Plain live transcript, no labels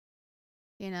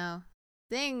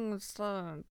things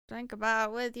to think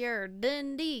about with your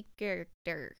D&D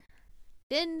character.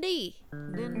 D&D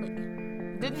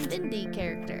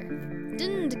character.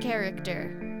 D&D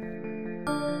character.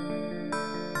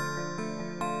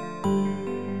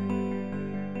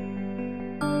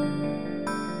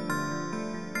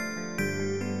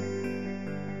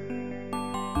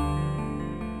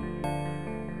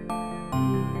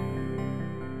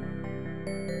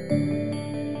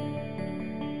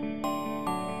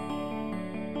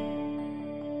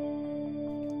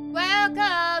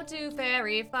 Welcome to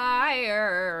Fairy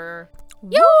Fire.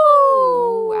 Yoo!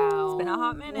 Wow. It's been a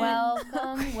hot minute.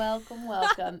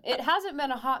 Welcome. It hasn't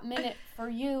been a hot minute for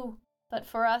you, but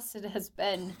for us it has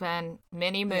been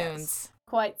Many moons.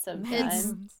 quite some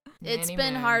time. It's Many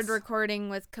been moons. hard recording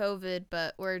with COVID,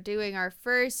 but we're doing our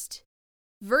first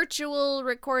virtual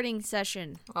recording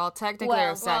session. Well, technically Well,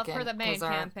 our second, for the main because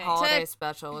our campaign. holiday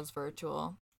special was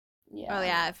virtual. Yeah. Oh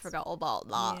yeah, I forgot all about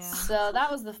that. Yeah. So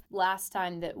that was the last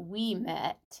time that we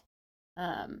met.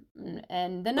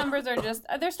 And the numbers are just,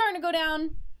 they're starting to go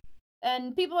down,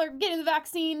 and people are getting the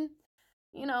vaccine.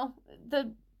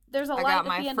 There's a I light got at the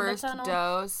my end first of the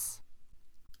tunnel. dose.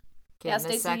 Yeah, Getting the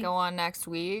Stacey. second one next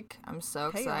week. I'm so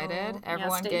excited. Hey-o.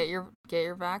 Everyone Sta- get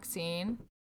your vaccine.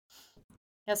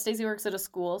 Yeah, Stacey works at a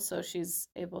school, so she's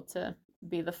able to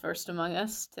be the first among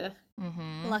us to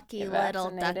Mm-hmm. Lucky get little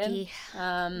vaccinated.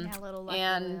 ducky. Little lucky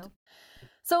and Leo.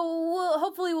 so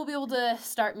hopefully we'll be able to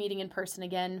start meeting in person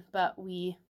again, but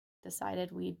we decided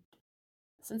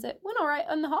since it went all right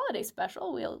on the holiday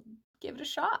special, we'll give it a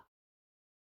shot.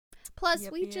 Plus,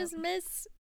 Yep, we yep. just miss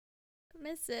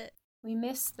it. We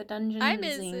miss the dungeons I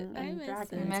miss it. and I miss it. We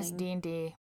dragons. miss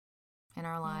D&D in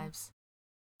our lives.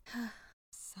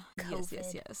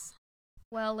 Yes.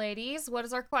 Well, ladies, what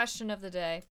is our question of the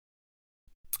day?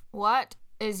 What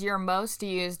is your most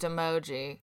used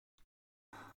emoji?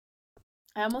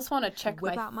 I almost want to check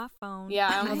Whip out my phone. Yeah,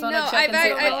 I almost want know, to check and I-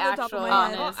 see what I- my off the top actual of my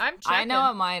one head. is. I know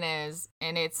what mine is,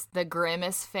 and it's the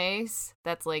grimace face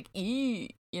that's like, ee,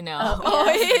 Oh,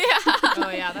 Oh yeah. yeah. Oh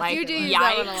yeah, that's like You do yikes, use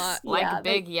that one a lot. like Yeah,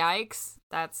 big yikes.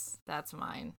 That's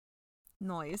mine.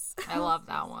 noise. I love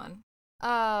that one.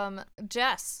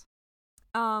 Jess.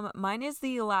 Mine is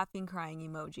the laughing crying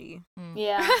emoji.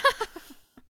 Yeah.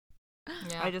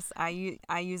 Yeah.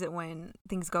 I use it when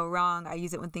things go wrong. I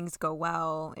use it when things go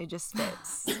well. It just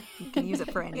fits. You can use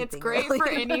it for anything. It's great really. for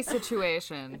any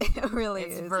situation. It really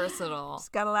It's is. versatile.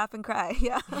 Just gotta laugh and cry.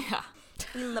 Yeah. Yeah.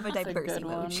 We love a That's a diverse good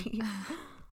one.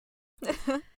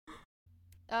 emoji.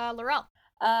 Laurel.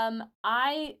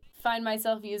 I find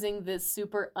myself using the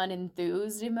super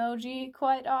unenthused emoji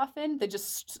quite often.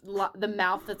 The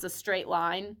mouth that's a straight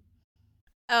line,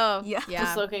 Oh Yeah.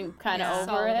 just looking kind of Yeah. over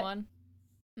Solid it. one.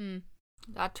 Mm.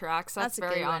 That tracks. That's That's a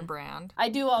very good on one. brand. I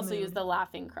do also Mood. use the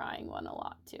laughing crying one a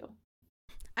lot too.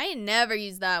 I never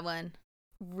used that one.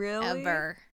 Really?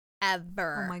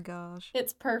 Ever. Oh my gosh.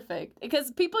 It's perfect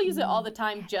because people use it all the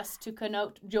time just to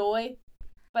connote joy,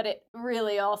 but it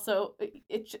really also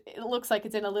it looks like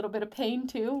it's in a little bit of pain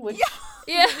too. Which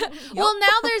Yeah. Well,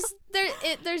 now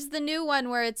there's the new one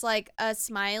where it's like a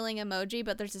smiling emoji,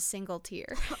 but there's a single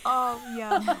tear. Oh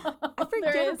yeah. I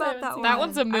There forget is, about I haven't that seen one. That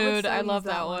one's a I would mood. so I use love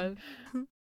that one.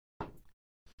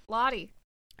 Lottie.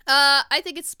 I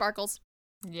think it's sparkles.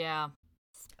 Yeah.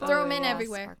 Throw 'em in yeah.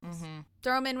 everywhere. Mm-hmm.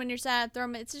 Throw them in when you're sad. Throw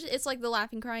them. It's like the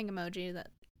laughing crying emoji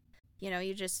that,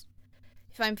 you just,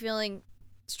 if I'm feeling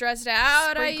stressed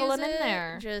out, Sprinkle I use 'em in it.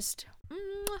 there. Just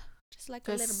like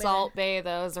a little Just bit. salt bay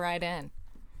those right in.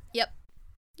 Yep.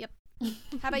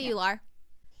 How about you, Lar?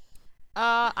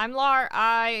 I'm Lar.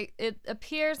 It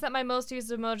appears that my most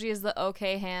used emoji is the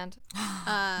okay hand.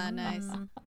 Nice.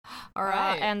 All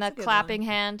right. And the That's a good clapping one.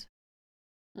 hand.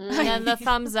 Mm. And then the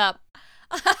thumbs up.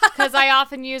 Because I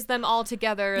often use them all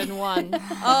together in one.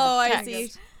 Oh, I text.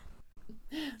 see.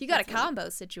 You got a combo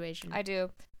situation. I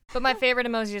do. But my favorite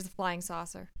emoji is the flying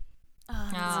saucer. Oh,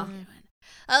 that's Oh. a good one.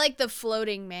 I like the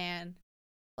floating man.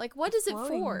 Like, what is it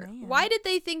Floating for? man. Why did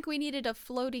they think we needed a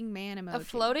floating man emoji? A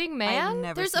floating I've man?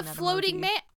 never There's a seen that floating emoji.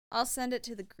 man. I'll send it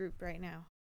to the group right now.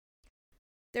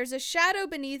 There's a shadow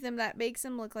beneath him that makes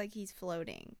him look like he's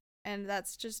floating. And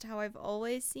that's just how I've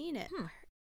always seen it.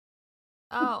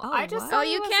 Oh, Oh, I just what? thought Oh,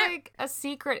 he you was can't- like a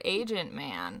secret agent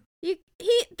man.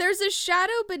 There's a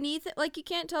shadow beneath it. Like, you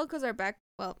can't tell because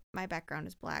my background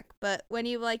is black. But when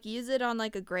you, use it on, a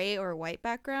gray or white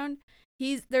background,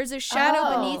 there's a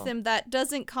shadow beneath Oh. him that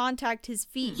doesn't contact his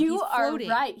feet. You He's are floating.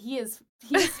 right. He's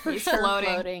for He's sure floating.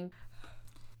 floating.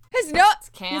 His nuts.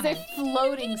 He's Canon. a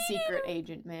floating secret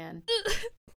agent man.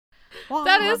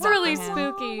 That is really him.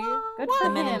 spooky. Good The for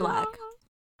Men in him. Black.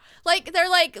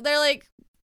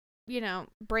 They're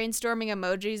brainstorming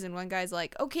emojis, and one guy's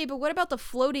like, okay, but what about the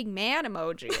floating man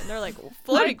emoji? And they're like, well,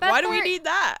 floating, why do we need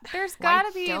that? There's Why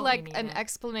gotta be don't we like need an it?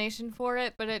 explanation for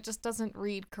it, but it just doesn't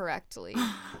read correctly.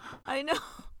 I know.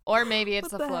 Or maybe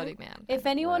it's What the the floating man. If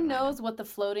anyone What do I know? knows what the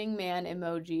floating man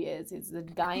emoji is, it's the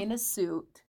guy in a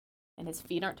suit and his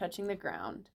feet aren't touching the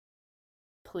ground.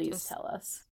 Please Just- tell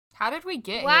us. How did we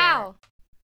get Wow.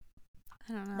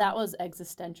 I don't know. That was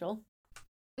existential.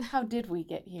 How did we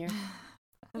get here?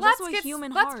 There's Let's also a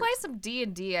human let's heart. play some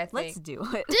D&D, I think. Let's do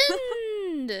it.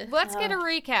 Dend! Let's get a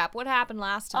recap. What happened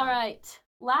last time? All right.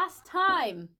 Last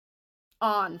time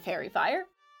on Fairy Fire,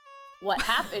 what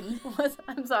happened was,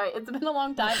 I'm sorry, it's been a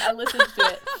long time. I listened to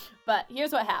it. But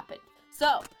here's what happened.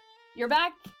 So, you're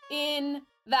back in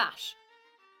Vash.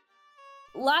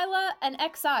 Lila and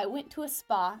XI went to a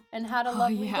spa and had a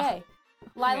lovely yeah. day.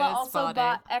 Lila Yeah, also spa day.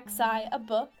 bought XI a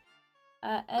book,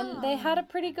 and they had a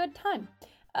pretty good time.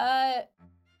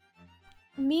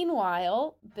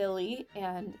 Meanwhile, Billy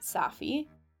and Safi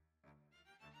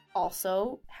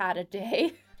also had a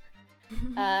day.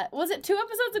 Was it 2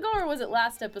 episodes ago or was it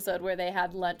last episode where they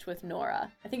had lunch with Nora?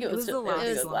 I think it was, the two- last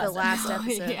it was one. the last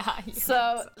episode. episode. yeah.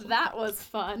 So that was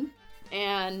fun.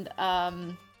 And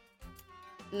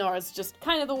Nora's just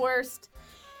kind of the worst.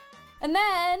 And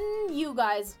then you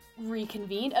guys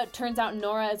reconvened. It turns out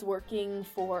Nora is working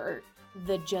for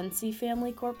the Gensi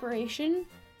Family Corporation,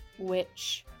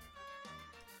 which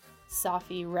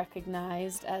Safi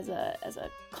recognized as a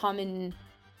common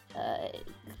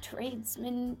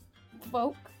tradesman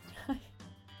folk. I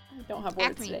don't have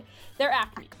words Acme. today. They're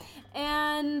Acme.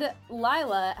 And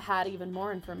Lila had even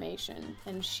more information,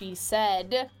 and she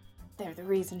said they're the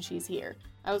reason she's here.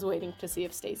 I was waiting to see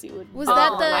if Stacy would. Was go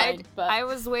that on the- line, but I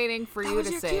was waiting for That you was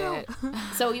to your say cue. it.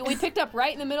 so we picked up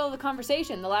right in the middle of the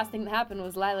conversation. The last thing that happened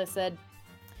was Lila said,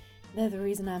 "They're the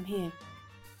reason I'm here.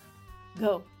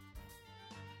 Go."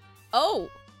 Oh.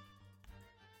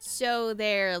 So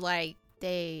they're like,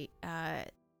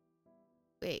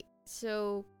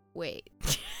 wait.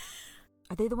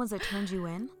 Are they the ones that turned you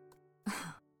in?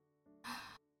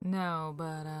 No,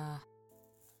 but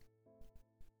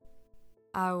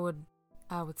I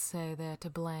would say they're to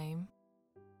blame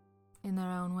in their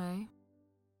own way.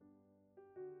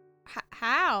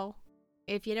 How?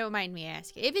 If you don't mind me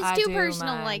asking. If it's I too do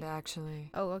personal, mind, like.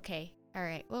 actually. Oh, okay. All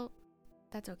right. Well,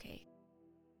 that's okay.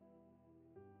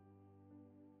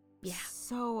 Yeah.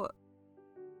 So,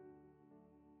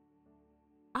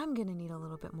 I'm gonna need a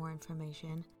little bit more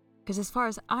information. Because as far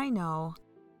as I know,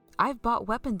 I've bought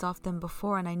weapons off them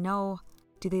before, and I know,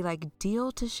 do they like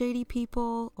deal to shady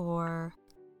people, or...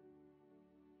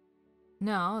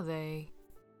 No, they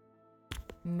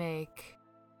make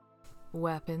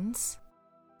weapons.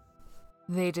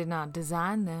 They did not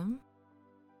design them,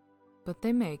 but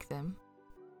they make them.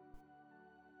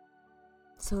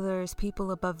 So there's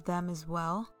people above them as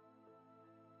well?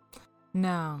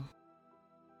 No.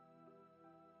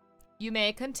 You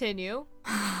may continue.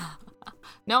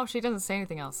 No, she doesn't say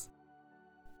anything else.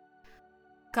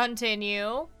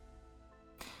 Continue.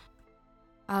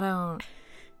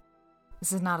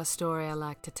 This is not a story I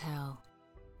like to tell.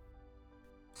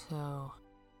 So,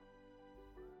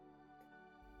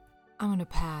 I'm gonna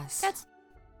pass.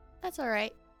 That's all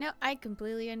right. No, I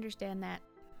completely understand that.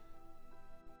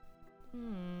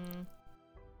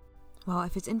 Well,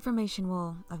 if it's information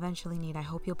we'll eventually need, I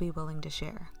hope you'll be willing to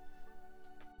share.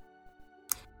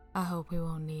 I hope we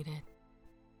won't need it.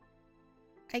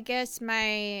 I guess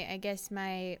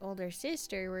my older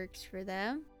sister works for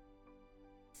them.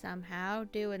 Somehow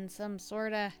doing some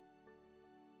sort of,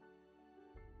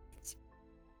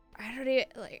 I don't even,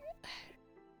 like,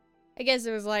 I guess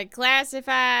it was like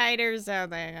classified or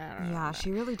something. I don't know. Yeah,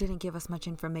 she really didn't give us much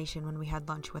information when we had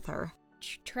lunch with her.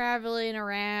 Traveling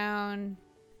around,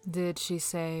 Did she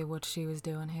say what she was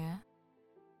doing here?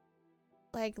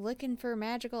 like looking for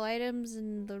magical items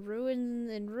in the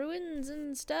ruins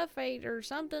and stuff, or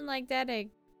something like that.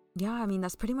 Yeah, I mean,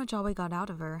 that's pretty much all we got out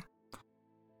of her.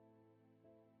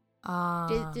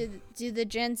 Do the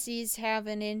Gensies have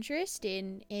an interest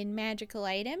in magical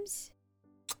items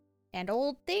and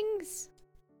old things?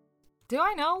 Do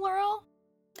I know, Laurel?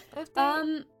 If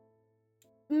they-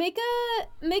 Make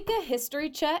a history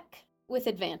check with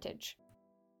advantage.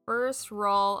 First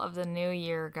roll of the new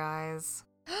year, guys.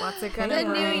 What's it gonna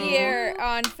The be? new year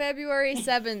on February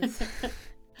 7th.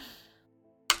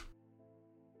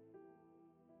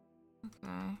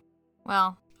 Okay.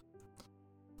 Well.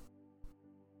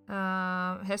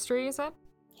 History, you said?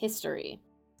 History.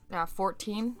 Yeah,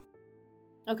 14.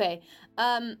 Okay.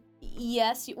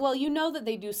 Yes. Well, you know that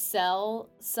they do sell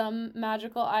some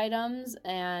magical items,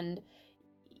 and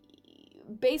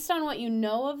based on what you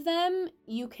know of them,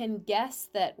 you can guess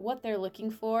that what they're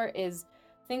looking for is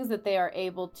things that they are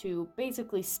able to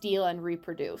basically steal and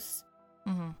reproduce.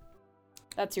 Mm-hmm.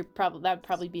 That's that'd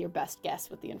probably be your best guess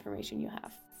with the information you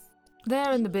have.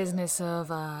 They're in the business of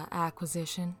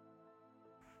acquisition.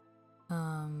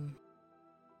 I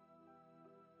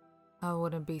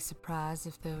wouldn't be surprised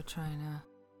if they were trying to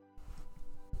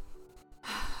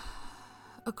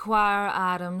acquire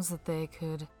items that they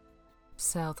could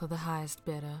sell to the highest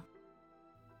bidder.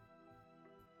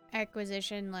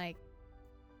 Acquisition, like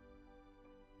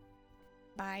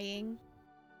buying?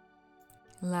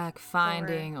 Like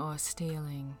finding or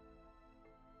stealing.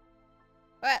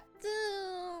 But,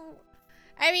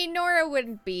 I mean, Nora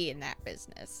wouldn't be in that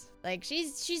business. Like,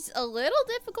 she's a little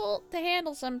difficult to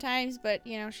handle sometimes, but,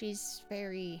 you know, she's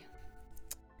very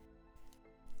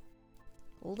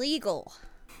legal.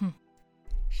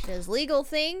 She does legal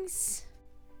things.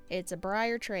 It's a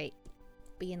Briar trait,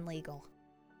 being legal.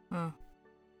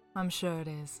 I'm sure it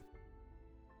is.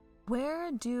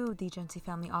 Where do the Gency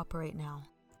family operate now?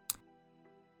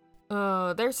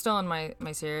 They're still in my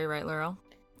Siri, right, Laurel?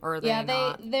 Or are they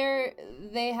not?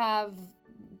 They have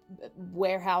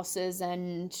warehouses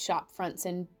and shop fronts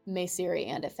in Maysiri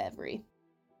and Efevry,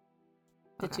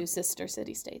 the two sister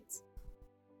city-states.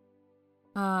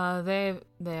 They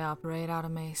operate out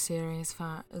of Maysiri as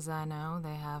far as I know.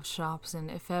 They have shops in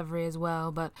Efevry as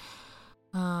well, but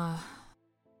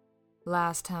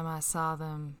last time I saw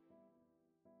them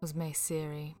was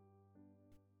Maysiri.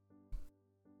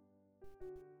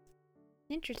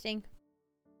 Interesting.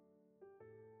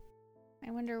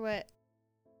 I wonder what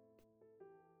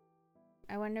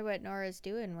Nora's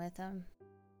doing with them.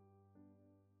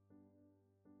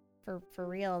 For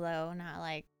real though, not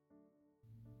like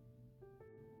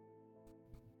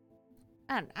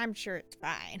I'm sure it's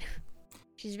fine.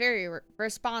 She's very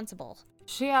responsible.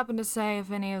 She happened to say if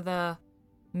any of the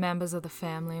members of the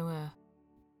family were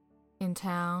in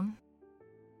town.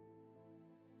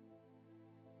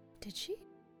 Did she?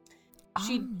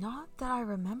 Not that I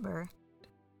remember.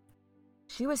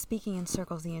 She was speaking in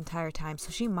circles the entire time,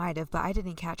 so she might have, but I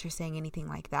didn't catch her saying anything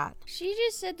like that. She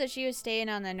just said that she was staying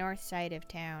on the north side of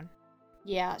town.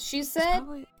 Yeah, she said...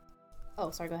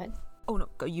 Oh, sorry, go ahead. Oh, no,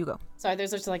 you go. Sorry,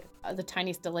 there's just like the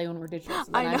tiniest delay when we're digital,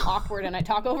 so I then know. I'm awkward and I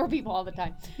talk over people all the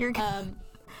time. You're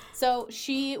So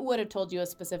she would have told you a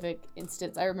specific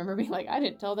instance. I remember being like, I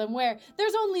didn't tell them where.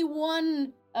 There's only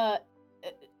one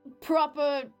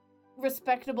proper,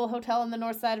 respectable hotel on the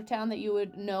north side of town that you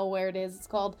would know where it is. It's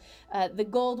called the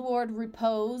Gold Ward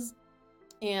Repose.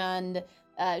 And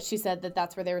she said that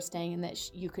that's where they were staying and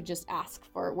that you could just ask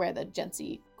for where the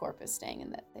Gency Corp is staying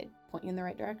and that they'd point you in the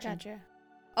right direction. Gotcha.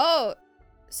 Oh,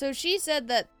 so she said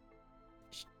that...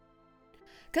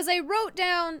 Because I wrote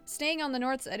down, staying on the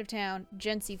north side of town,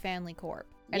 Gency Family Corp.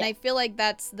 And Yeah. I feel like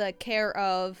that's the care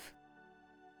of,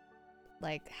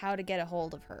 like, how to get a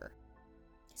hold of her.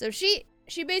 So she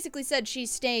basically said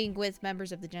she's staying with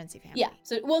members of the Gency family. Yeah.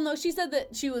 So, well, no, she said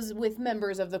that she was with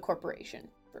members of the corporation,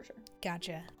 for sure.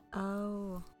 Gotcha.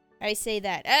 Oh. I say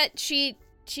that. She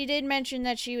did mention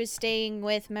that she was staying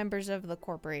with members of the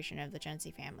corporation of the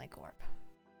Gency Family Corp.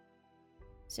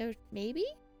 So, maybe?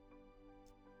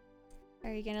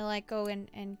 Are you gonna, like, go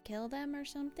and kill them or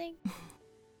something?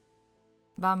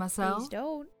 By myself? Please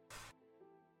don't.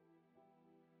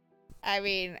 I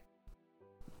mean,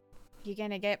 you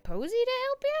gonna get Posey to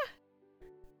help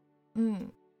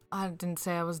you? I didn't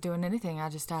say I was doing anything. I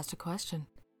just asked a question.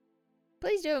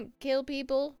 Please don't kill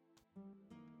people.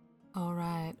 All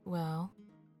right, well,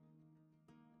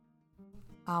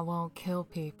 I won't kill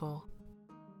people.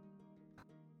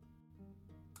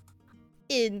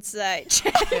 Insight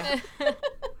check.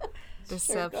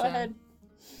 Deception. Sure, go ahead.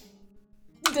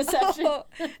 Deception. Oh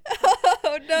no.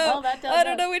 Well, that does I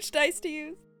don't it. know which dice to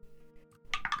use.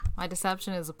 My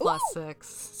deception is a +6,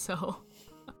 so...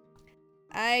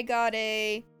 I got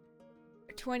a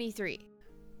 23.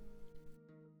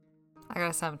 I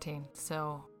got a 17,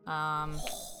 so,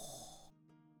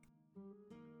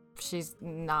 she's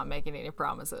not making any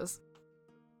promises.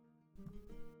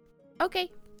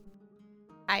 Okay.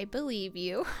 I believe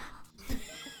you.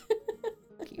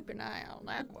 Keep an eye on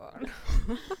that one.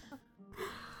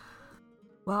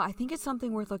 Well, I think it's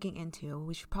something worth looking into.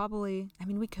 We should probably... I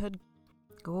mean, we could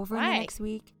go over in the Why? next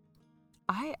week.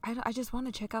 I just want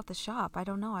to check out the shop. I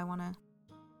don't know. I want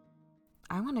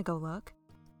to go look.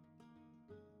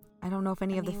 I don't know if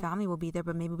any of the family will be there,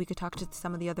 but maybe we could talk to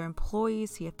some of the other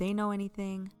employees, see if they know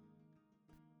anything.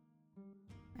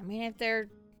 I mean, if they're,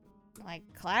 like,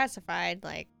 classified,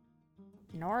 like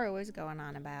Nora was going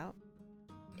on about.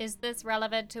 Is this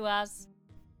relevant to us?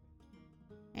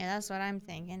 Yeah, that's what I'm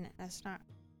thinking. That's not...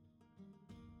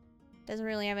 Doesn't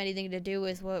really have anything to do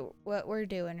with what we're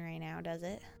doing right now, does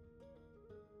it?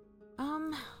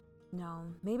 No.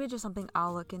 Maybe just something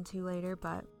I'll look into later,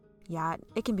 but yeah,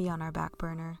 it can be on our back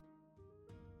burner.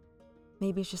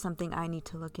 Maybe it's just something I need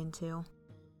to look into.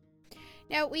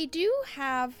 Now, we do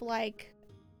have, like,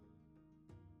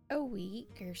 a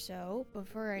week or so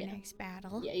before our next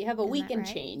battle. Yeah, you have a Isn't week that and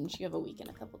right? change. You have a week and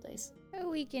a couple days. A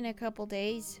week and a couple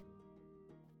days.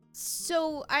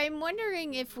 So, I'm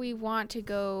wondering if we want to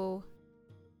go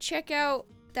check out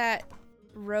that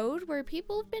road where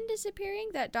people have been disappearing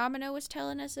that Domino was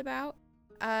telling us about.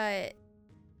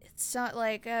 It's not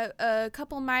like a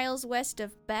couple miles west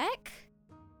of Beck.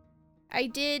 I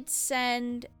did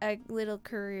send a little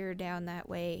courier down that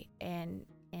way, and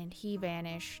he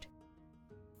vanished.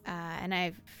 And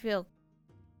I feel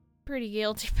pretty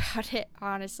guilty about it,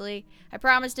 honestly. I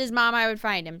promised his mom I would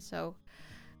find him, so...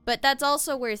 But that's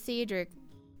also where Theodric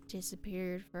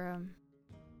disappeared from.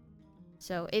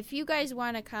 So if you guys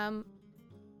want to come,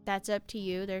 that's up to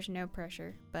you. There's no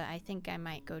pressure. But I think I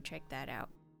might go check that out.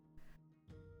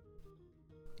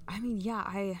 I mean, yeah,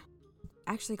 I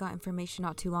actually got information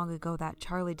not too long ago that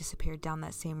Charlie disappeared down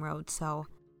that same road, so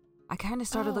I kind of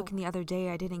started looking the other day.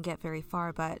 I didn't get very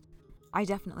far, but I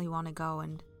definitely want to go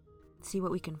and see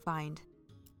what we can find.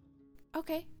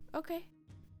 Okay.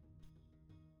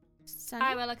 Sunny?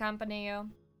 I will accompany you.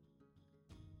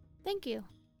 Thank you.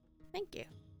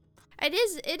 It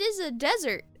is a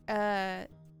desert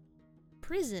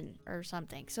prison or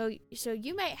something. So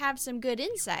you might have some good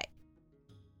insight.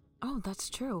 Oh, that's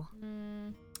true.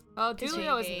 Well,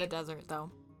 Dulio is in the desert,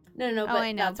 though. No, but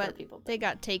I know, that's where but people... they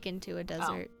got taken to a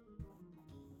desert.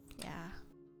 Yeah.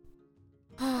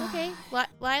 Okay,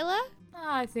 Lila?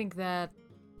 I think that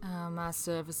my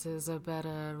services are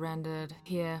better rendered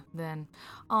here than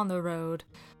on the road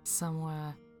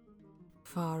somewhere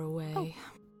far away. Oh.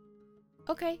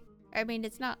 Okay. I mean,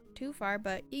 it's not too far,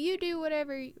 but you do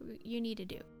whatever you need to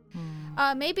do.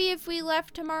 Maybe if we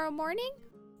left tomorrow morning?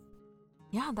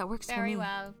 Yeah, that works for me. Very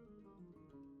well.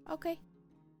 Okay.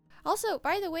 Also,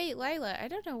 by the way, Lila, I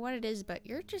don't know what it is, but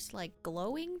you're just, like,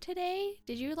 glowing today.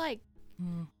 Did you, like...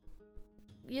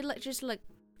 You just look,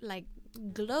 like,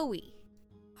 glowy.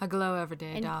 I glow every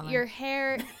day, And darling. your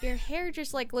hair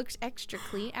just, like, looks extra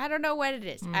clean. I don't know what it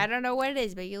is. I don't know what it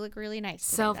is, but you look really nice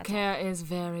today, Self-care is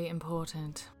very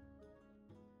important.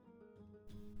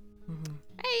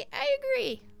 I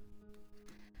agree.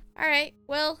 All right.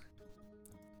 Well,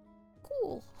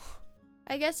 cool.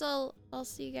 I guess I'll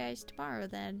see you guys tomorrow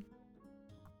then.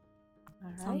 All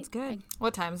right. Sounds good.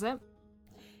 What time is it?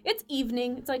 It's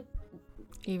evening. It's like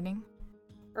Evening.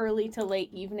 early to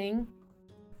late evening.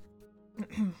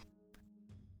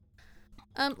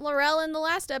 Laurel, in the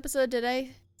last episode, did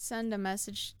I send a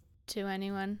message to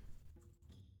anyone?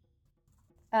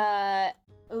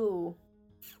 Ooh.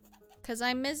 Because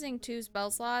I'm missing 2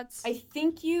 spell slots. I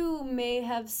think you may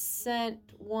have sent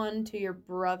one to your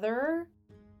brother,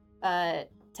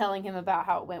 telling him about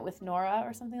how it went with Nora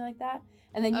or something like that.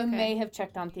 And then you may have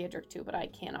checked on Theodric too, but I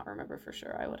cannot remember for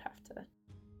sure. I would have to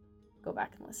go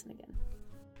back and listen again.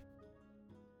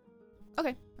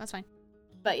 Okay, that's fine.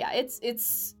 But yeah,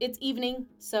 it's evening.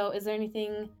 So is there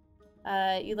anything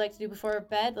you'd like to do before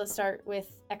bed? Let's start with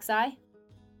XI.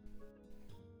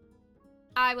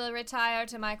 I will retire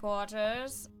to my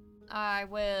quarters. I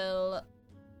will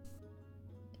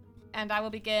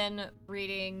begin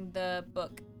reading the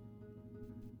book.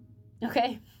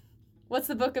 Okay. What's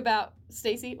the book about,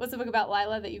 Stacy? What's the book about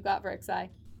Lila that you got for XI?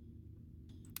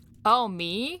 Oh,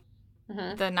 me?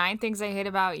 Mm-hmm. The 9 Things I Hate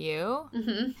About You?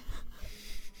 Mm-hmm.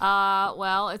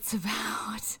 Well, it's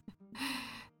about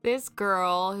this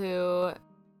girl who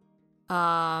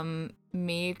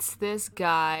meets this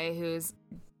guy who's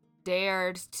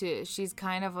dared to, she's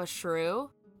kind of a shrew,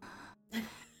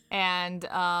 and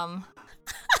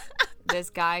this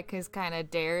guy is kind of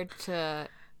dared to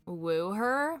woo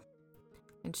her,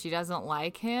 and she doesn't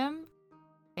like him,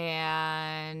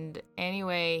 and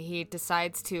anyway, he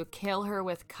decides to kill her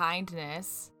with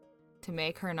kindness to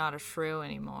make her not a shrew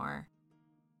anymore,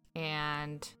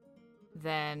 and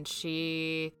then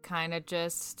she kind of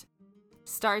just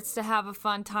starts to have a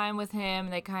fun time with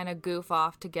him. They kind of goof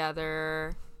off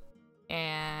together,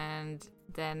 and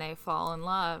then they fall in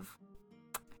love,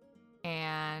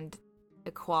 and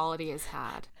equality is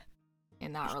had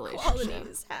in that relationship. Quality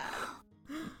is had.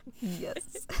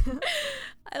 Yes.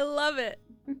 I love it.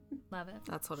 Love it.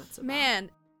 That's what it's about.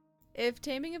 Man, if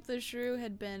Taming of the Shrew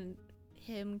had been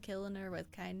him killing her with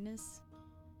kindness,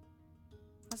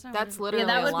 That's what literally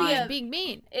that would a be line. being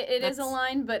mean. It is a That's-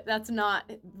 line, but that's not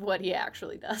what he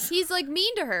actually does. He's like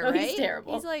mean to her, No, right? he's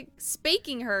terrible. He's like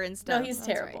spaking her and stuff. No, he's That's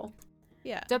right. terrible.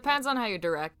 Yeah. Depends on how you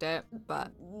direct it,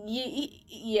 but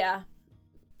Yeah.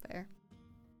 Fair.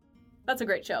 That's a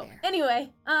great show. Fair.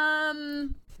 Anyway,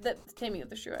 the Taming of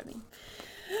the Shrew, I mean.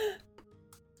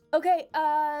 Okay,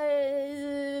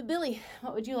 Billy,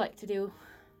 what would you like to do?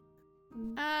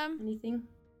 Anything?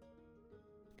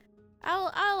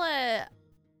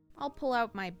 I'll pull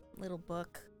out my little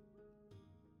book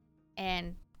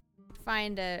and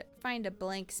find a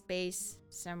blank space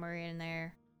somewhere in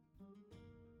there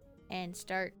and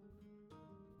start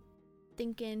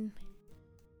thinking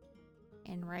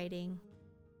and writing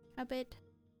a bit.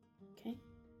 Okay.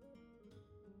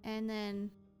 And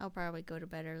then I'll probably go to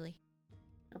bed early.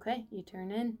 Okay, you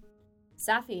turn in.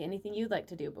 Safi, anything you'd like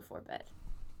to do before bed?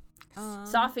 Um,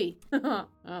 Safi. Oh,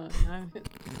 no.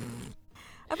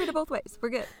 I've heard it both ways. We're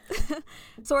good.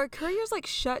 So are couriers like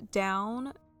shut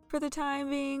down for the time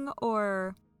being,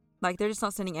 or like they're just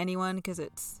not sending anyone because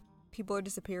it's people are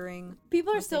disappearing?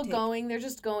 People are What they still take? going. They're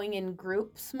just going in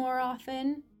groups more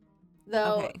often.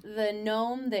 Though Okay. the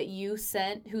gnome that you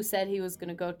sent, who said he was going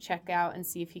to go check out and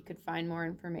see if he could find more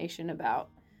information about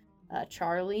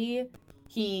Charlie,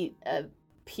 he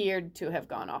appeared to have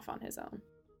gone off on his own.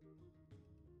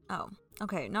 Oh,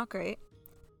 okay, not great.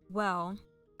 Well,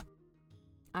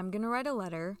 I'm gonna write a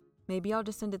letter. Maybe I'll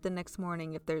just send it the next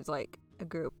morning if there's like a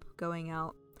group going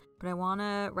out. But I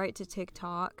wanna write to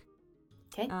TikTok.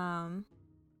 Okay.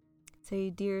 Say,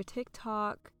 dear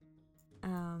TikTok,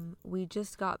 we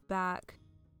just got back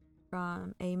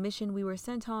from a mission we were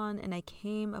sent on, and I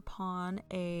came upon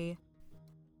a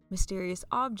mysterious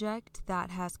object that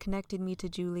has connected me to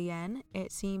Julienne.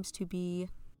 It seems to be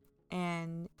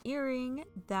an earring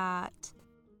that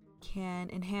can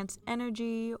enhance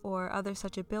energy or other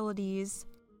such abilities.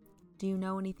 Do you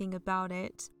know anything about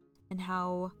it and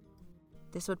how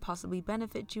this would possibly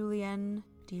benefit Julienne?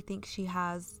 Do you think she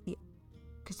has the...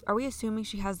 Because are we assuming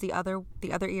she has the other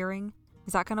earring?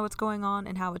 Is that kind of what's going on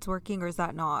and how it's working, or is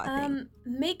that not a thing?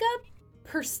 Make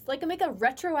a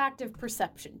retroactive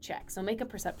perception check. So make a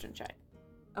perception check.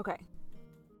 Okay.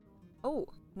 Oh,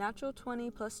 natural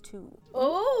 20 plus 2.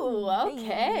 Oh,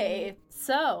 okay.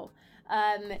 So,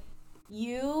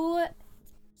 you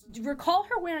recall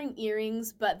her wearing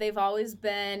earrings, but they've always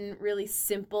been really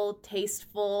simple,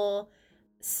 tasteful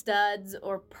studs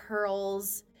or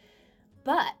pearls.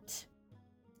 But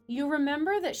you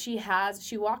remember that she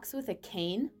walks with a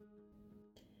cane,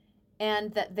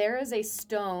 and that there is a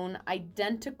stone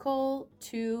identical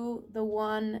to the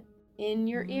one in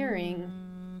your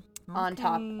earring on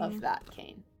top of that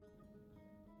cane.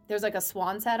 There's like a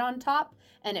swan's head on top,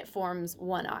 and it forms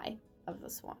one eye of the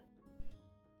swan.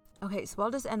 Okay, so I'll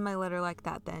just end my letter like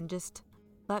that then. Just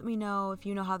let me know if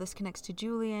you know how this connects to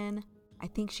Julian. I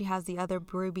think she has the other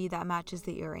ruby that matches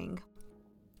the earring.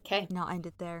 Okay. And I'll end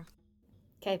it there.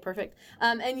 Okay, perfect.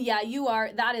 And yeah,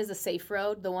 that is a safe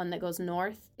road, the one that goes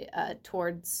north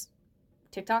towards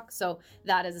TikTok. So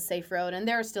that is a safe road. And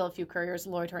there are still a few couriers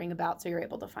loitering about, so you're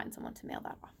able to find someone to mail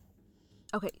that off.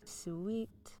 Okay, sweet.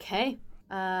 Okay.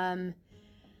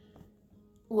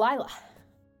 Lila.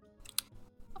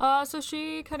 So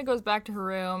she kind of goes back to her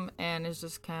room and is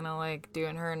just kind of like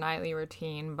doing her nightly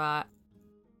routine, but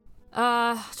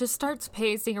just starts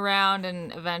pacing around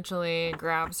and eventually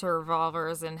grabs her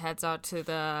revolvers and heads out to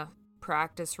the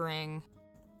practice ring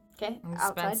Okay, and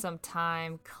outside. spend some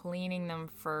time cleaning them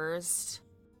first,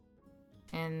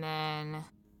 and then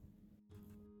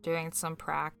doing some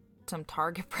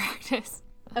target practice.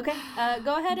 Okay,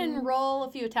 go ahead and roll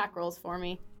a few attack rolls for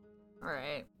me. All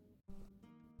right.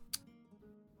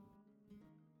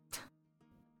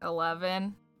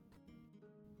 11.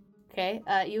 Okay,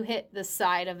 you hit the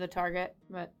side of the target,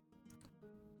 but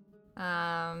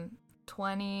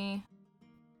 20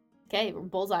 okay,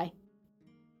 bullseye.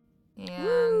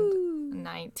 and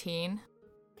 19.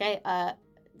 Okay,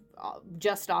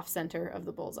 just off center of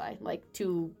the bullseye, like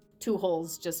two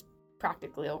holes just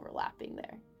practically overlapping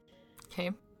there. Okay.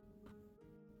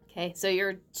 Okay, so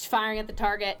you're firing at the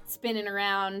target, spinning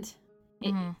around.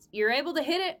 Mhm. You're able to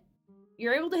hit it.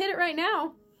 You're able to hit it right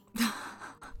now.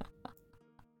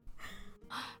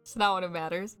 It's not what it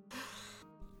matters.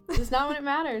 It's not when it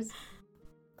matters.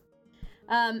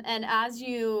 And as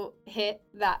you hit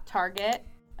that target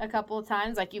a couple of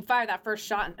times, like you fire that first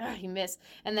shot and you miss,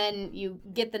 and then you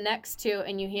get the next two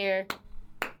and you hear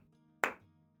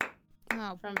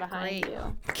Oh, from behind great.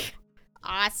 you.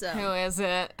 Awesome. Who is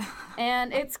it?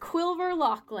 And it's Quilver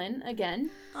Lachlan again.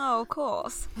 Oh, of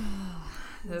course.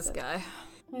 This guy.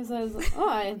 He says, "Oh,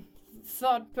 I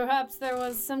thought perhaps there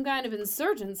was some kind of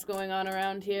insurgence going on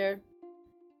around here.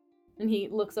 And he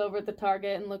looks over at the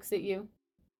target and looks at you.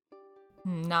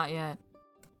 Not yet.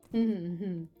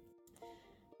 You've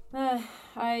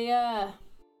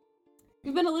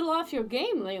been a little off your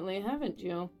game lately, haven't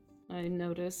you? I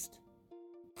noticed.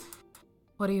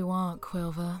 What do you want,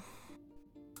 Quilver?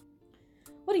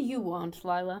 What do you want,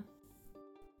 Lila?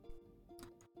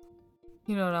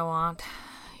 You know what I want.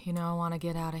 You know I want to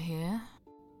get out of here.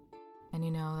 And you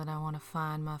know that I want to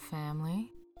find my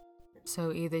family.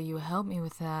 So either you help me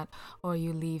with that, or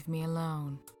you leave me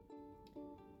alone.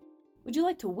 Would you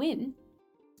like to win?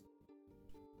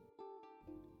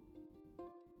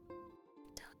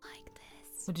 Don't like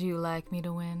this. Would you like me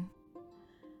to win?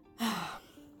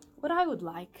 What I would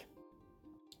like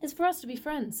is for us to be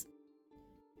friends.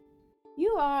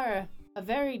 You are a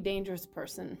very dangerous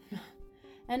person,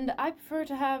 and I prefer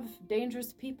to have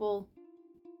dangerous people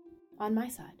on my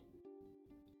side.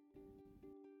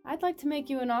 I'd like to make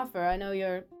you an offer. I know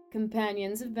your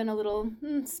companions have been a little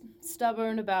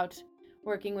stubborn about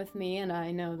working with me, and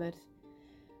I know that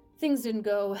things didn't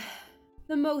go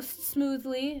the most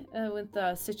smoothly with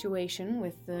the situation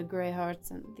with the Greyhearts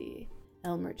and the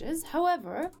Elmridges.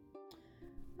 However,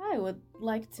 I would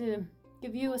like to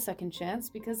give you a second chance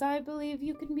because I believe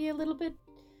you can be a little bit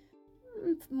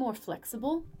more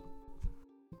flexible.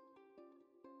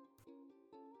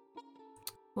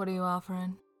 What are you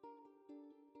offering?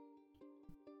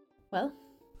 Well,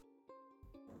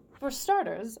 for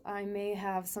starters, I may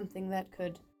have something that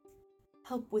could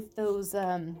help with those,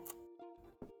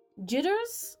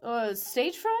 jitters or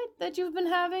stage fright that you've been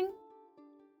having.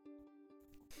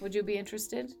 Would you be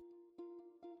interested?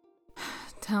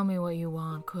 Tell me what you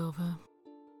want, Quilver.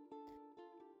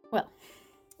 Well,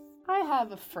 I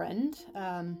have a friend,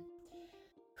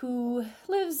 who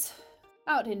lives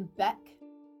out in Beck,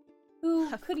 who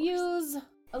could use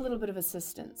a little bit of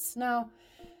assistance. Now,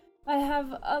 I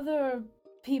have other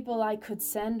people I could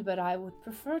send, but I would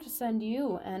prefer to send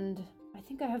you, and I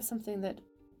think I have something that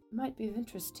might be of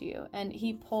interest to you. And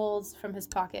he pulls from his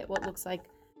pocket what looks like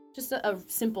just a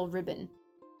simple ribbon. And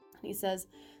he says,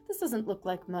 this doesn't look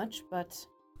like much, but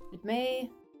it may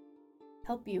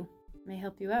help you. It may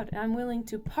help you out. And I'm willing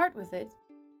to part with it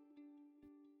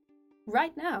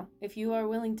right now, if you are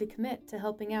willing to commit to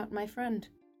helping out my friend.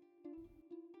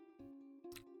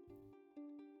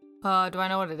 Do I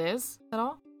know what it is at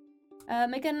all?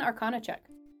 Make an Arcana check.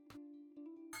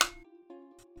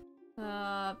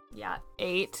 Yeah,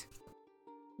 8.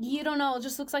 You don't know, it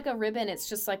just looks like a ribbon. It's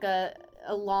just like a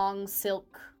long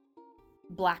silk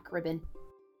black ribbon.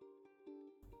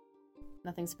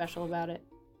 Nothing special about it.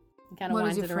 He kind of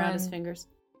winds it around his fingers.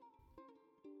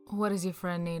 What does your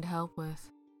friend need help with?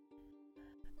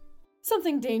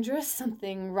 Something dangerous,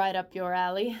 something right up your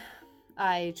alley.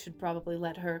 I should probably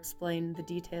let her explain the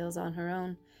details on her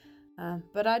own.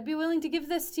 But I'd be willing to give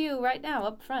this to you right now,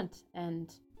 up front,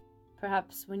 and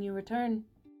perhaps when you return,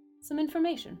 some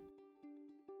information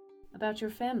about your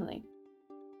family.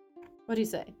 What do you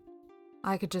say?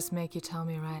 I could just make you tell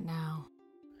me right now.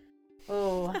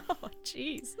 Oh. Oh,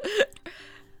 jeez.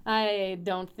 I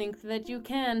don't think that you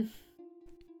can.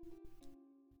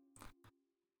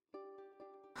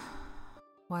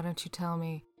 Why don't you tell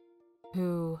me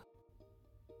who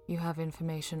you have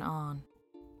information on?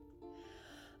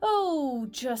 Oh,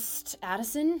 just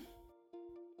Addison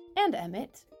and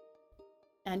Emmett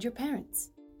and your parents.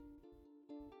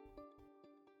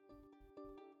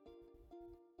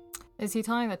 Is he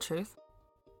telling the truth?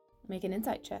 Make an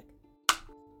insight check.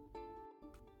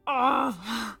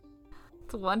 Oh,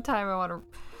 it's one time I want to.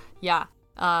 Yeah,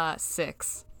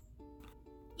 6.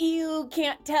 You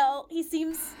can't tell. He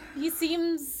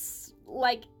seems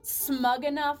like smug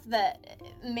enough that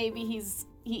maybe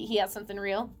he has something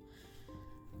real.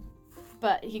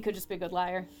 But he could just be a good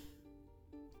liar.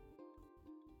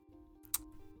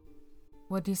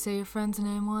 What do you say your friend's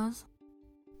name was?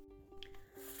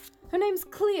 Her name's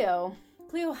Cleo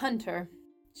Hunter.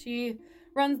 She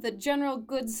runs the general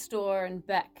goods store in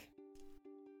Beck.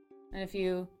 And if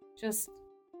you just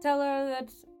tell her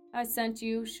that I sent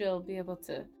you, she'll be able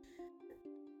to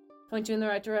point you in the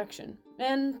right direction.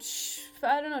 And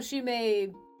I don't know,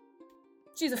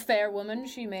 she's a fair woman.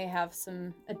 She may have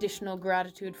some additional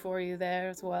gratitude for you there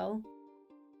as well.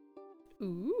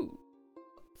 Ooh.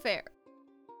 Fair.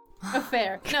 Oh,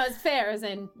 fair. No, it's fair as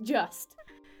in just.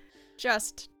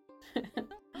 Just.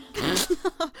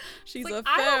 She's Like, a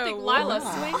fair I don't think Lila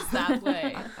woman. swings that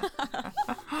way.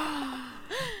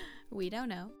 We don't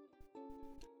know.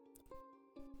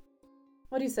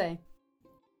 What do you say?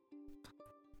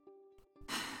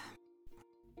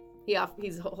 He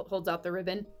holds out the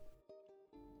ribbon.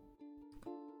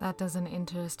 That doesn't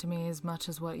interest me as much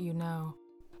as what you know.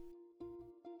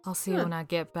 I'll see you when I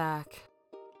get back.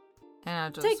 And I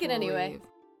just Take it anyway. leave.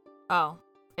 Oh,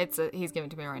 he's giving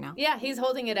it to me right now. Yeah, he's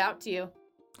holding it out to you.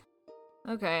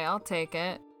 Okay, I'll take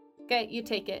it. Okay, you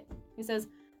take it. He says,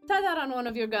 tie that on one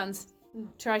of your guns.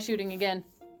 Try shooting again.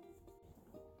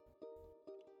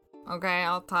 Okay,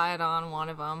 I'll tie it on one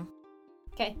of them.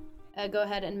 Okay, go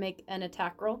ahead and make an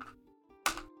attack roll.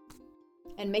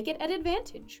 And make it at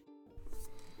advantage.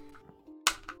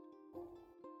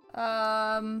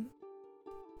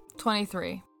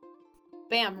 23.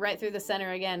 Bam, right through the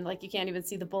center again. Like you can't even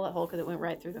see the bullet hole because it went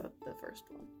right through the first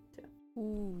one, too.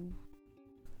 Ooh.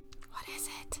 What is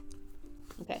it?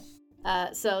 Okay,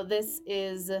 so this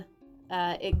is,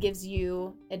 it gives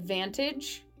you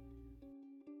advantage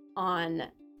on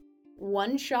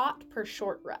 1 shot per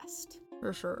short rest.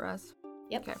 For short rest.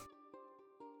 Yep. Okay.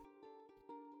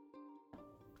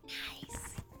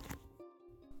 Nice.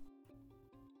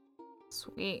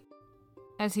 Sweet.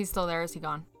 Is he still there? Is he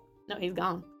gone? No, he's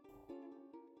gone.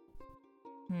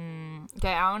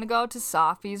 Okay, I want to go to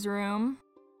Safi's room.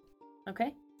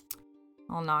 Okay.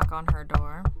 I'll knock on her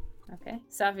door. Okay.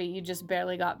 Safi, you just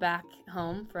barely got back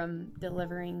home from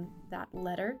delivering that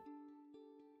letter.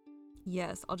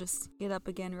 Yes, I'll just get up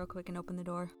again real quick and open the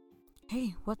door.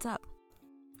 Hey, what's up?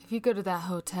 If you go to that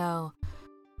hotel,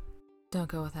 don't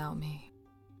go without me.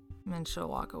 And then she'll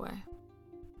walk away.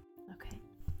 Okay.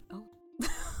 Oh.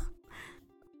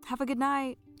 Have a good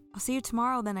night. I'll see you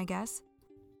tomorrow then, I guess.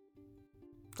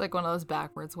 It's like one of those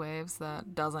backwards waves that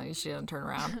she doesn't turn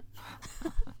around.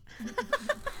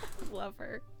 Love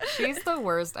her. She's the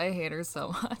worst. I hate her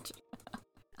so much.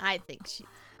 I think she's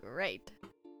great.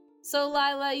 So,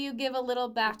 Lila, you give a little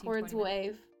backwards 15,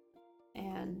 wave.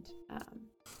 And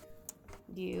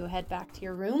you head back to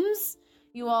your rooms.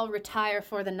 You all retire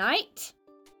for the night.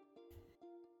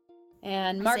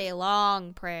 And Mark... Say a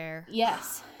long prayer.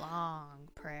 Yes. Long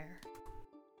prayer.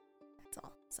 That's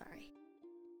all. Sorry.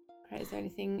 All right, is there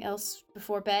anything else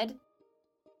before bed?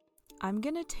 I'm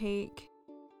gonna take,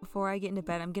 before I get into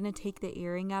bed, I'm gonna take the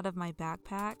earring out of my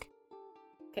backpack.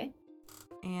 Okay.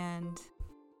 And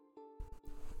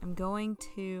I'm going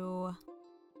to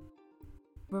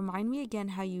remind me again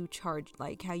how you charge,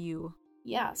 like how you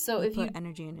Yeah, so you if put you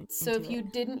energy in it. So if you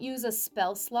didn't use a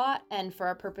spell slot, and for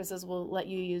our purposes, we'll let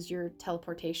you use your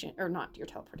teleportation, or not your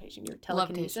teleportation, your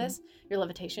telekinesis, your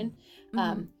levitation.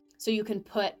 Mm-hmm. So you can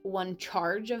put 1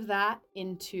 charge of that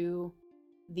into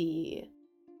the,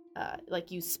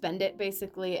 like you spend it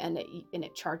basically, and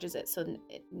it charges it. So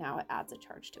now it adds a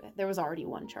charge to it. There was already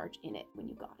 1 charge in it when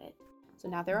you got it, so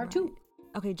now there are 2.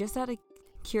 Okay, just out of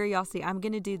curiosity, I'm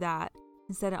gonna do that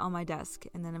and set it on my desk,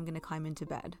 and then I'm gonna climb into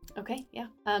bed. Okay, yeah.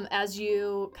 As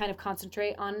you kind of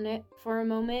concentrate on it for a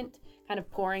moment, kind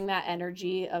of pouring that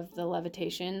energy of the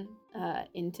levitation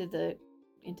into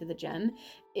the gem,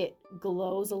 it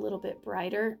glows a little bit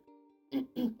brighter,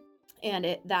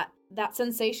 and that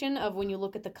sensation of when you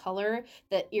look at the color,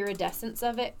 the iridescence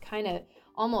of it kind of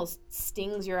almost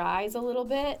stings your eyes a little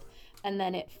bit, and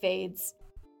then it fades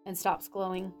and stops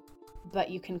glowing.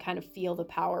 But you can kind of feel the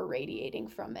power radiating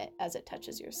from it as it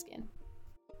touches your skin.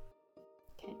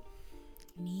 Okay.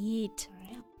 Neat. All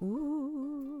right.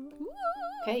 Ooh.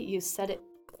 Okay, you set it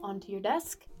onto your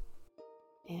desk.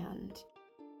 And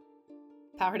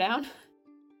power down.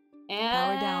 And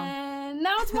Power down.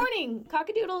 now it's morning.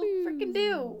 Cock-a-doodle frickin'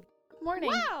 do. Good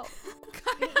morning. Wow.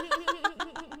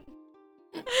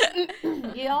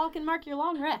 You all can mark your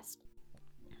long rest.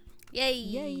 Yay.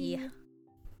 Yay.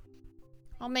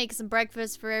 I'll make some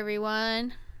breakfast for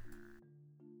everyone.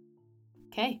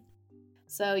 Okay.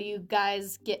 So you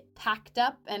guys get packed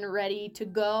up and ready to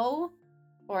go,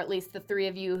 or at least the 3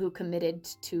 of you who committed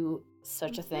to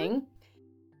such a thing.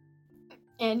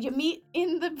 And you meet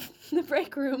in the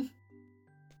break room.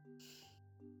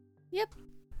 Yep.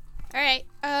 All right.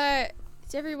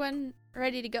 Is everyone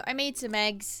ready to go? I made some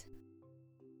eggs.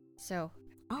 So.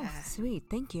 Oh, sweet.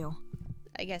 Thank you.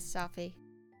 I guess Safi.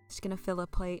 Just gonna fill a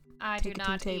plate. I take do it to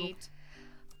not the table. eat.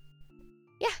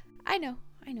 Yeah, I know.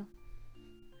 I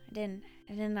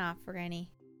didn't offer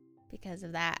any because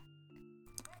of that.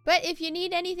 But if you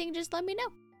need anything, just let me know.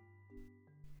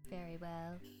 Very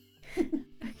well.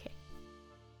 Okay.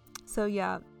 So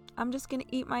yeah, I'm just gonna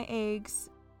eat my eggs.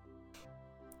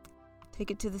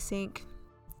 Take it to the sink.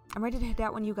 I'm ready to head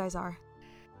out when you guys are.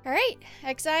 All right,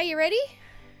 XI, you ready?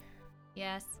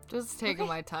 Yes. Just taking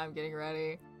my time getting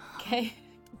ready. Okay.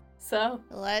 So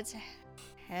Let's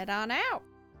head on out.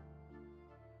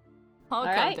 I'll All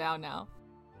come right. down now.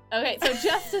 Okay, so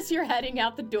just as you're heading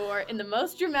out the door, in the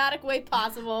most dramatic way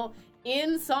possible,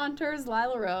 in saunters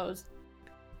Lilarose.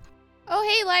 Oh,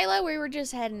 hey, Lila, we were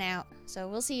just heading out, so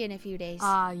we'll see you in a few days.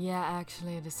 Yeah,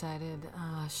 actually I decided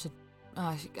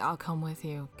I'll come with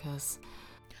you, because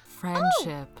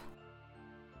friendship.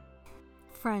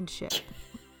 Friendship.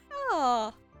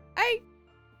 Oh,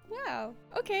 wow,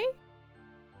 okay.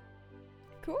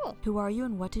 Cool. Who are you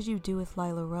and what did you do with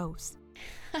Lilarose?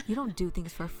 You don't do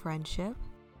things for friendship.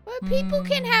 Well, people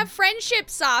can have friendship,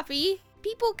 Safi.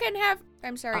 People can have...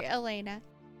 I'm sorry, Elena.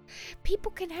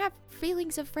 People can have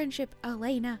feelings of friendship,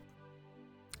 Elena.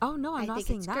 Oh, no, I'm I not think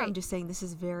saying it's that. great. I'm just saying this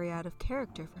is very out of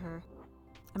character for her.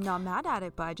 I'm not mad at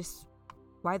it, but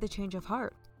why the change of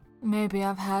heart? Maybe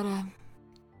I've had a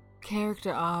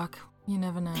character arc. You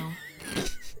never know.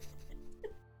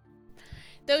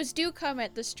 Those do come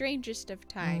at the strangest of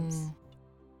times.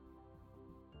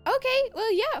 Okay,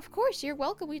 well, yeah, of course, you're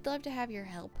welcome. We'd love to have your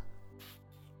help.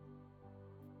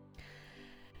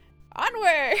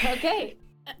 Onward! Okay.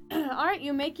 All right,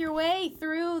 you make your way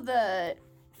through the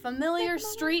familiar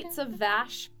streets of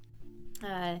Vash,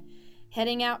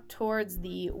 heading out towards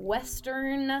the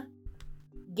western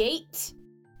gate,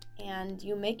 and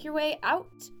you make your way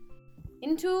out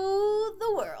into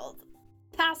the world,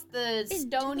 past the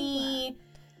stony,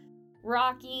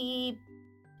 rocky,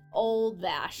 old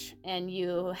Vash, and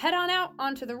you head on out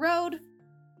onto the road.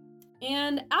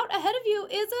 And out ahead of you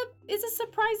is a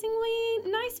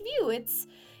surprisingly nice view. It's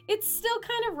still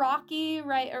kind of rocky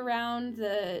right around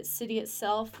the city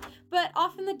itself, but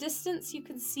off in the distance you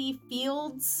can see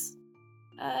fields.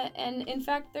 And in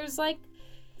fact, there's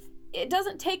it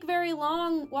doesn't take very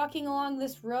long walking along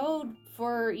this road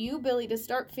for you, Billy, to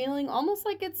start feeling almost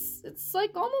like it's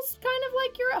almost kind of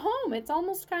like you're at home. It's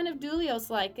almost kind of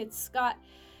Dulios-like. It's got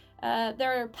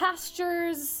there are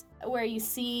pastures where you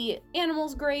see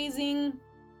animals grazing,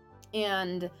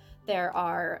 and there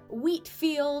are wheat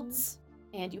fields,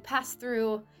 and you pass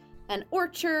through an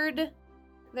orchard.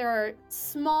 There are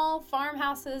small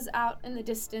farmhouses out in the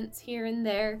distance here and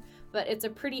there, but it's a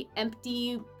pretty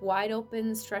empty, wide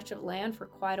open stretch of land for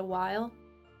quite a while.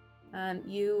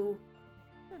 You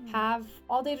have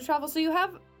all day to travel, so you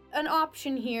have an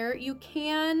option here. You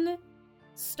can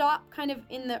stop kind of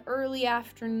in the early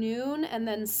afternoon and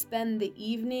then spend the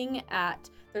evening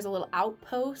there's a little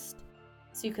outpost,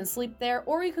 so you can sleep there,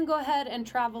 or you can go ahead and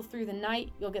travel through the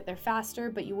night. You'll get there faster,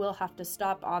 but you will have to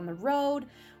stop on the road,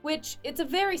 which it's a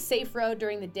very safe road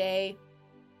during the day.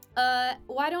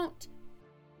 Why don't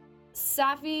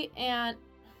Safi and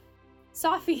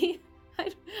Safi,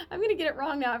 I'm gonna get it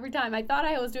wrong now every time. I thought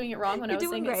I was doing it wrong when I was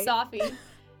saying it, Safi.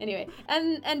 Anyway,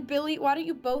 and Billy, why don't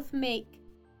you both make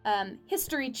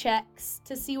history checks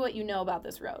to see what you know about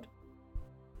this road?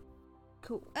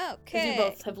 Cool. Okay. Because you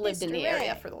both have lived in the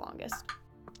area for the longest.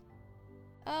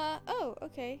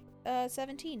 Okay.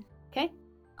 17. Okay.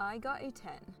 I got a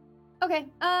 10. Okay.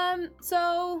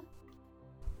 So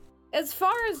as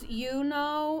far as you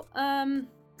know,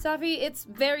 Safi, it's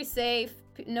very safe.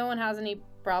 No one has any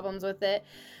problems with it.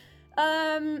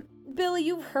 Billy,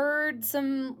 you've heard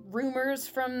some rumors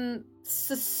from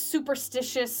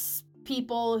superstitious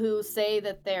people who say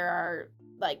that there are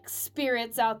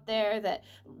spirits out there that,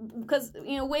 because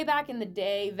way back in the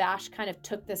day, Vash kind of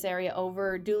took this area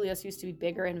over. Dulios used to be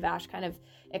bigger, and Vash kind of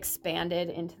expanded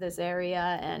into this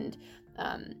area, and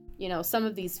some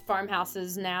of these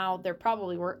farmhouses now, there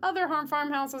probably were other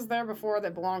farmhouses there before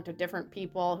that belonged to different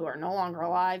people who are no longer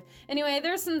alive. Anyway,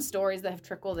 there's some stories that have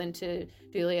trickled into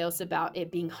Dulios about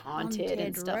it being haunted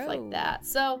and stuff like that.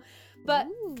 So, but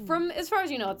from as far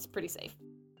as you know, it's pretty safe.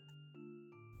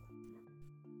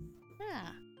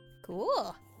 Ah,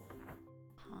 cool.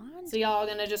 So y'all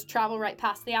gonna just travel right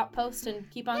past the outpost and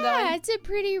keep on going? Yeah, it's a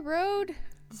pretty road.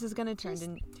 This is gonna turn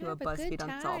into a have a BuzzFeed good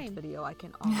Unsolved time. video. I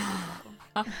can already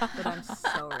tell. But I'm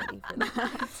so ready for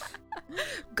that.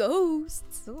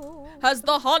 Ghosts. Has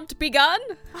the hunt begun?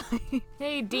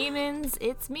 Hey, demons,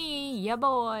 it's me, ya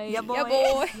boy. Ya boy. Ya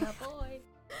boy. Ya boy.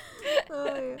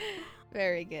 Oh, yeah.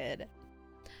 Very good.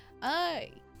 Yeah,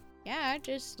 I'm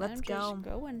just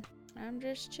going. I'm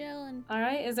just chilling. All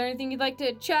right, is there anything you'd like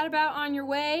to chat about on your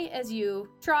way as you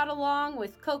trot along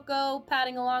with Coco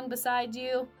padding along beside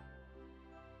you?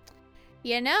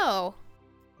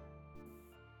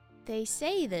 They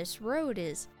say this road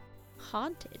is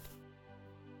haunted.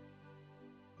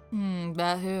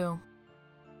 By who?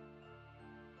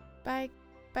 By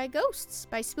ghosts,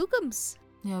 by spookums,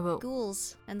 Yeah, but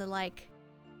ghouls, and the like.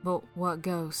 what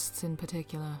ghosts in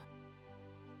particular?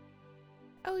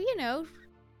 Oh,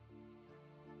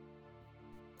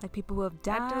 Like people who have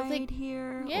I don't died think-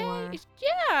 here? yeah, Or...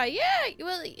 yeah.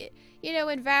 Well,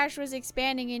 when Vash was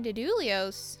expanding into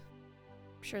Dulios,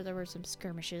 I'm sure there were some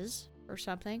skirmishes or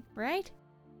something, right?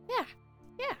 Yeah.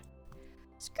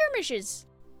 skirmishes.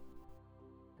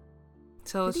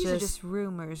 So But it's these are just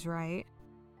rumors, right?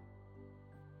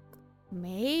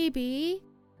 Maybe.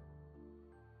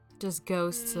 just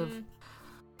ghosts of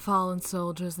fallen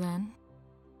soldiers then.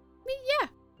 I mean, yeah.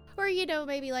 Or,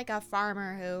 maybe like a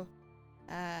farmer who,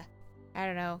 I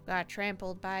don't know, got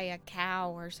trampled by a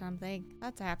cow or something.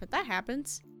 That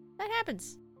happens. That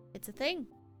happens. It's a thing.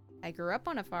 I grew up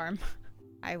on a farm.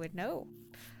 I would know.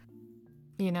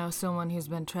 You know someone who's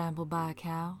been trampled by a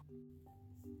cow?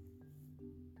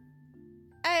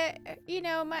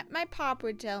 My pop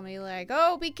would tell me, like,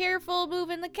 oh, be careful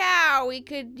moving the cow. He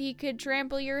could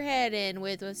trample your head in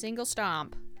with a single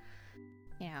stomp.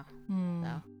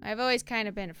 So I've always kind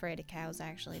of been afraid of cows,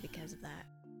 actually, because of that.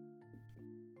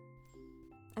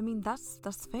 I mean, that's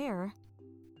fair.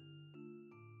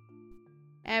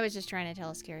 I was just trying to tell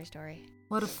a scary story.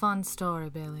 What a fun story,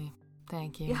 Billy.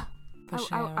 Thank you. Yeah. For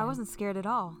sharing. I wasn't scared at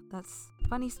all. That's a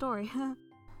funny story.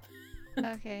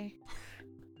 Okay.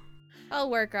 I'll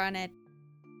work on it.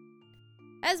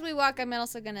 As we walk, I'm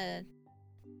also gonna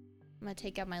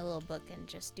take out my little book and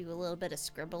just do a little bit of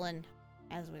scribbling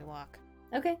as we walk.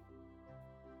 Okay.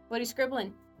 What are you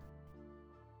scribbling?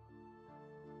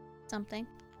 Something.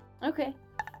 Okay.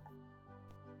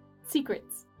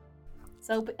 Secrets.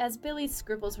 So as Billy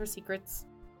scribbles her secrets,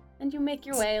 and you make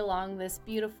your way along this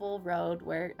beautiful road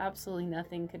where absolutely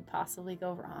nothing could possibly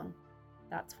go wrong,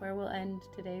 that's where we'll end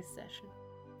today's session.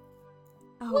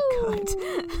 Oh,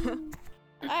 good.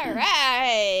 All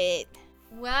right.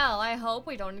 Well, I hope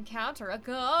we don't encounter a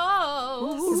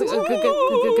ghost.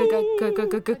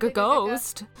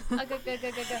 Ghost. A ghost.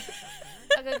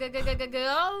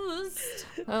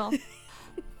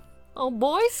 Oh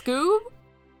boy, Scoob.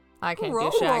 I can't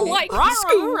do Shaggy. Like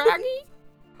Scoob.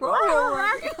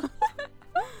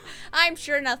 I'm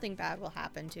sure nothing bad will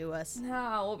happen to us.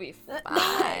 No, we'll be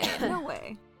fine. No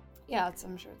way. Yeah,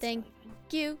 I'm sure it's Thank really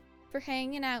fine. you for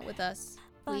hanging out with us.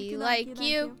 Thank We you, like thank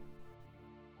you.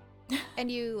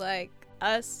 And you like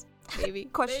us, maybe.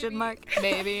 Question Maybe. mark.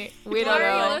 Maybe. We Why don't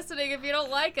are you know. listening if you don't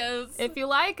like us? If you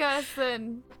like us,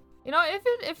 then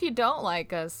if you don't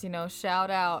like us, shout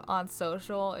out on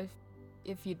social.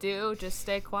 If you do, just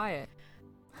stay quiet.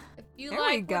 If you There we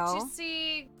like what go. you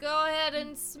see, go ahead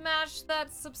and smash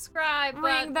that subscribe Ring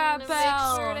button. that and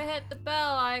bell. Make sure to hit the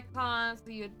bell icon so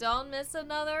you don't miss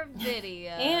another video.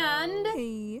 And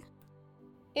Hey.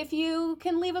 if you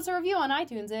can leave us a review on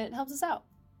iTunes, it helps us out.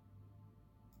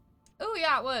 Oh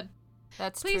yeah, it would.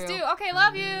 That's Please true. do. Okay,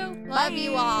 love you. Love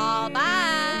you all.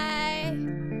 Bye.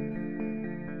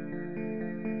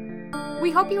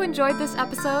 We hope you enjoyed this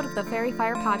episode of the Fairy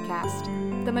Fire Podcast.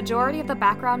 The majority of the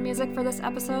background music for this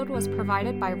episode was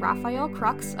provided by Raphael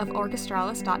Crux of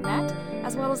Orchestralis.net,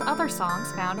 as well as other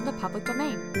songs found in the public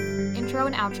domain. Intro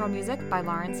and outro music by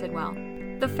Lauren Sidwell.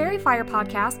 The Fairy Fire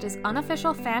Podcast is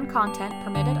unofficial fan content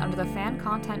permitted under the fan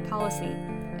content policy.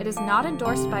 It is not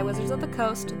endorsed by Wizards of the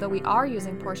Coast, though we are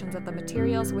using portions of the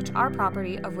materials which are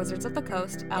property of Wizards of the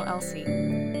Coast,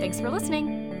 LLC. Thanks for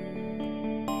listening!